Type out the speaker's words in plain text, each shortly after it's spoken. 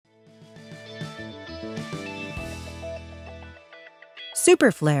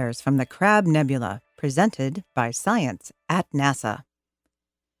Superflares from the Crab Nebula, presented by Science at NASA.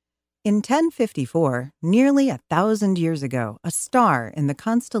 In 1054, nearly 1,000 years ago, a star in the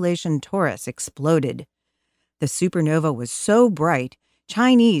constellation Taurus exploded. The supernova was so bright,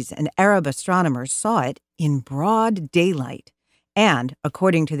 Chinese and Arab astronomers saw it in broad daylight, and,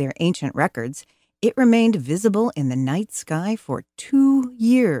 according to their ancient records, it remained visible in the night sky for 2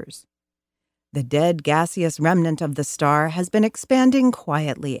 years. The dead gaseous remnant of the star has been expanding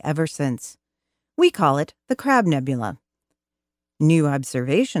quietly ever since. We call it the Crab Nebula. New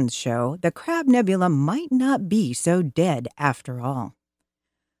observations show the Crab Nebula might not be so dead after all.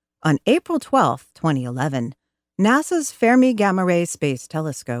 On April 12, 2011, NASA's Fermi Gamma Ray Space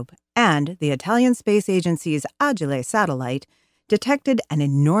Telescope and the Italian Space Agency's Agile satellite detected an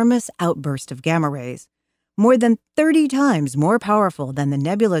enormous outburst of gamma rays, more than 30 times more powerful than the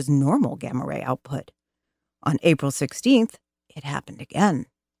nebula's normal gamma ray output. On April 16th, it happened again.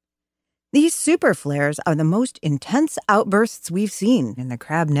 These superflares are the most intense outbursts we've seen in the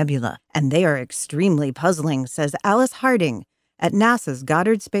Crab Nebula, and they are extremely puzzling, says Alice Harding at NASA's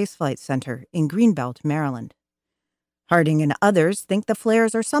Goddard Space Flight Center in Greenbelt, Maryland. Harding and others think the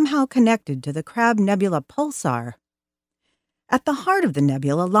flares are somehow connected to the Crab Nebula pulsar. At the heart of the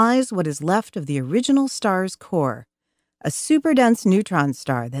nebula lies what is left of the original star's core, a superdense neutron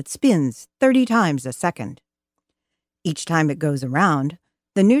star that spins 30 times a second. Each time it goes around,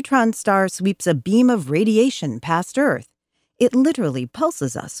 the neutron star sweeps a beam of radiation past Earth. It literally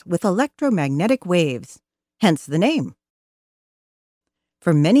pulses us with electromagnetic waves, hence the name.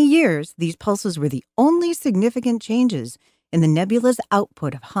 For many years, these pulses were the only significant changes in the nebula's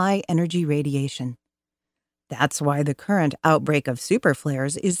output of high-energy radiation. That's why the current outbreak of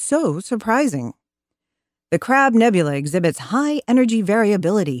superflares is so surprising. The Crab Nebula exhibits high-energy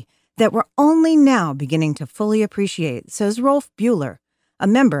variability that we're only now beginning to fully appreciate, says Rolf Buehler, a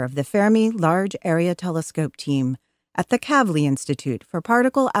member of the Fermi Large Area Telescope team at the Kavli Institute for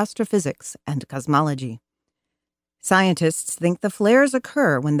Particle Astrophysics and Cosmology. Scientists think the flares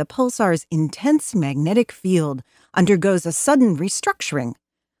occur when the pulsar's intense magnetic field undergoes a sudden restructuring,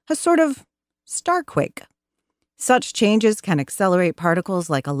 a sort of starquake. Such changes can accelerate particles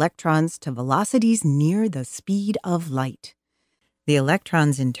like electrons to velocities near the speed of light. The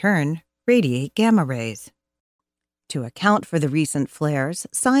electrons, in turn, radiate gamma rays. To account for the recent flares,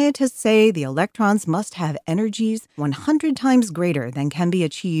 scientists say the electrons must have energies 100 times greater than can be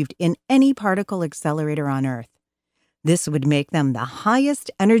achieved in any particle accelerator on Earth. This would make them the highest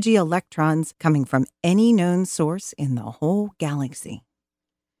energy electrons coming from any known source in the whole galaxy.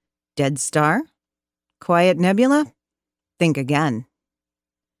 Dead star? Quiet nebula? Think again.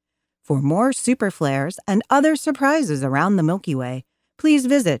 For more superflares and other surprises around the Milky Way, please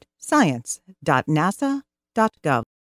visit science.nasa.gov.